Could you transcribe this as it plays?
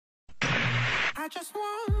I just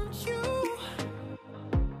want you.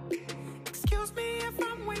 Excuse me if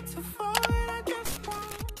I'm way too forward. I just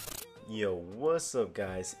want. Yo, what's up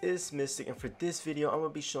guys, it's Mystic, and for this video I'm gonna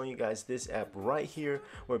be showing you guys this app right here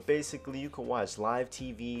where basically you can watch live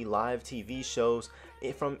TV shows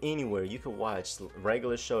from anywhere. You can watch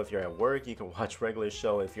regular show if you're at work, you can watch regular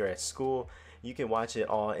show if you're at school, you can watch it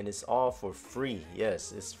all, and it's all for free.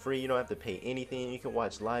 Yes, it's free, you don't have to pay anything, you can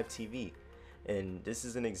watch live TV. And this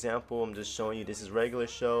is an example. I'm just showing you this is regular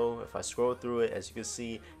show. If I scroll through it, as you can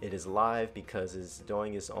see, it is live because it's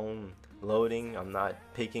doing its own loading. I'm not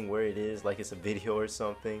picking where it is like it's a video or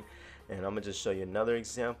something. And I'm gonna just show you another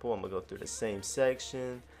example. I'm gonna go through the same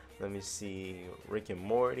section. Let me see, Rick and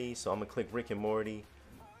Morty. So I'm gonna click Rick and Morty,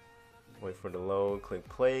 wait for the load, click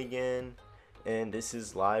play again, and this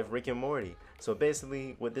is live Rick and Morty. So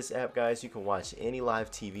basically with this app guys, you can watch any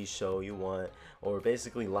live TV show you want, or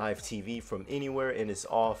basically live TV from anywhere, and it's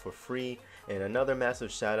all for free. And another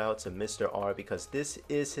massive shout out to Mr. R, because this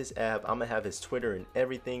is his app. I'm gonna have his Twitter and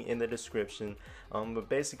everything in the description. But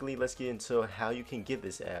basically let's get into how you can get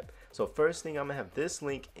this app. So first thing, I'm gonna have this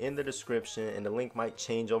link in the description, and the link might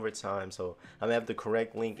change over time, so I'm gonna have the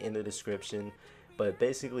correct link in the description. But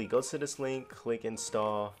basically go to this link, click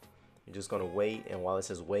install. You're just gonna wait, and while it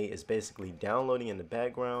says wait, it's basically downloading in the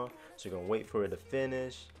background, so you're gonna wait for it to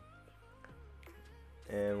finish.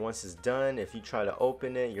 And once it's done, if you try to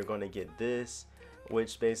open it, you're gonna get this,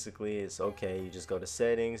 which basically is okay. You just go to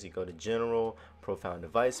settings, you go to general, profile and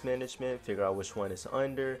device management, figure out which one it's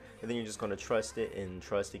under, and then you're just gonna trust it and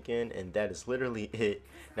trust again, and that is literally it.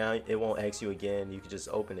 Now it won't ask you again, you can just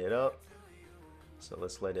open it up. So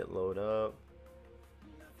let's let it load up.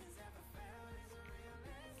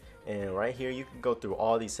 And right here you can go through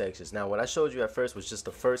all these sections. Now what I showed you at first was just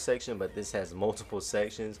the first section, but this has multiple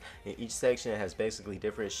sections. In each section it has basically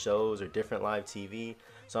different shows or different live TV.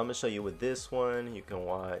 So I'm gonna show you with this one, you can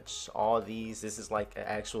watch all these. This is like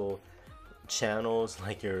actual channels,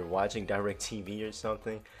 like you're watching DirecTV or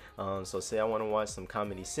something. So say I want to watch some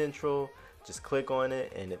Comedy Central, just click on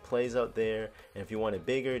it and it plays up there. And if you want it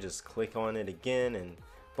bigger, just click on it again, and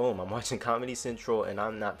boom, I'm watching Comedy Central, and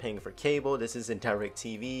I'm not paying for cable. This isn't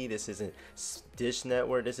DirecTV, this isn't Dish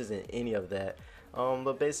Network, this isn't any of that.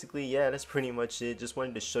 But basically, yeah, that's pretty much it. Just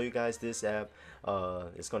wanted to show you guys this app.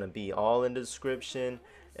 It's gonna be all in the description.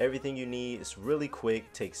 Everything you need. It's really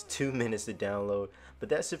quick, takes 2 minutes to download. But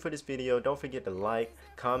that's it for this video. Don't forget to like,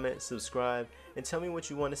 comment, subscribe, and tell me what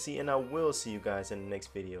you want to see, and I will see you guys in the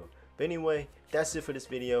next video. But anyway, that's it for this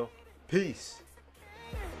video. Peace.